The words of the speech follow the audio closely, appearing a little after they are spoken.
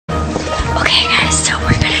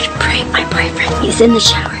He's in the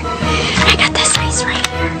shower. I got this ice right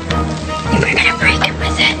here. And we're gonna break him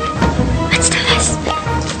with it. Let's do this.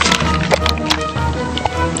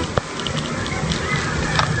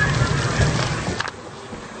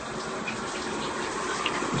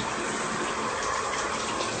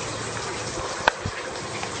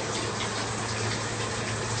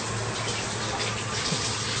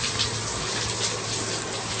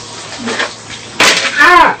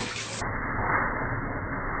 Ah!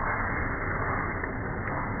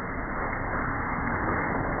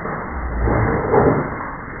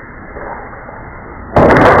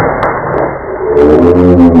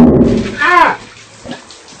 Ah!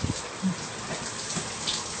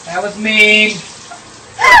 That was mean.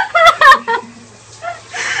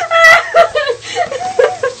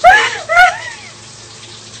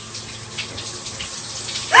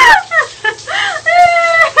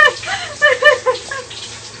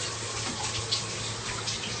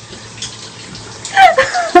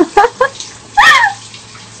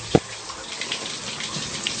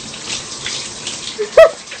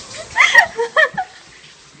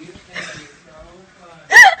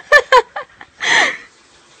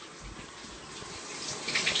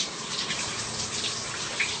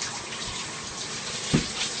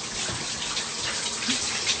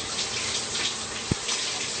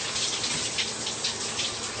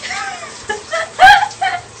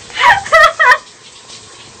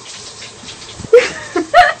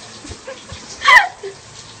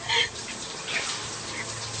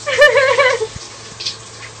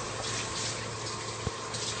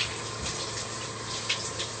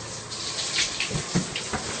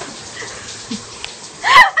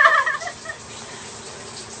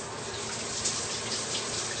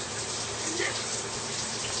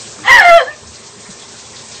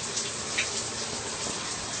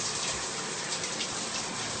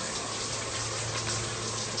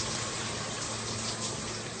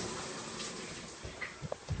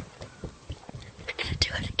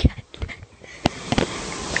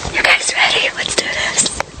 Let's do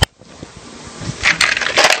this.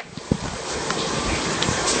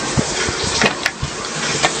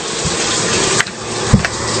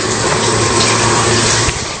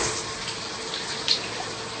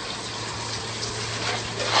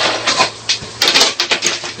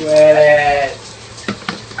 Quit it.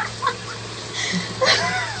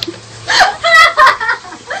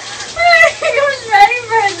 He was ready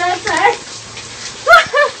for it that time.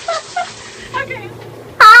 Okay.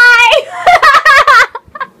 Hi!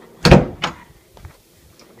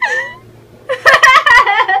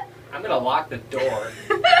 I'm gonna lock the door.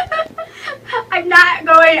 I'm not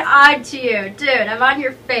going on to you. Dude, I'm on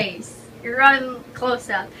your face. You're running close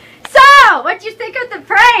up. So, what'd you think of the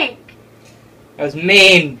prank? That was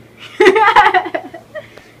mean.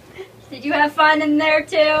 Did you have fun in there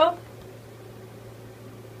too?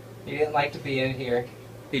 He didn't like to be in here.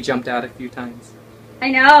 He jumped out a few times. I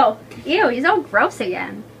know. Ew, he's all gross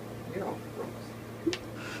again. You're all gross.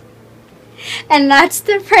 And that's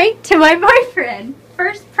the prank to my boyfriend.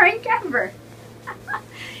 First prank ever.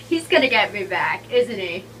 He's gonna get me back, isn't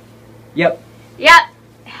he? Yep. Yep.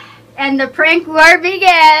 And the prank war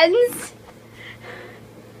begins.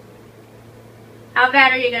 How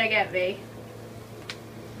bad are you gonna get me?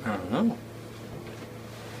 I don't know.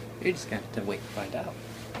 You're just gonna have to wait and find out.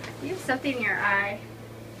 You have something in your eye.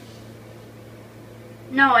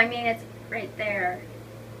 No, I mean it's right there.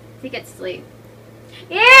 I think it's sleep.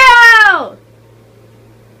 Ew!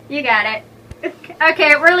 You got it.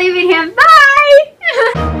 Okay, we're leaving him. Bye!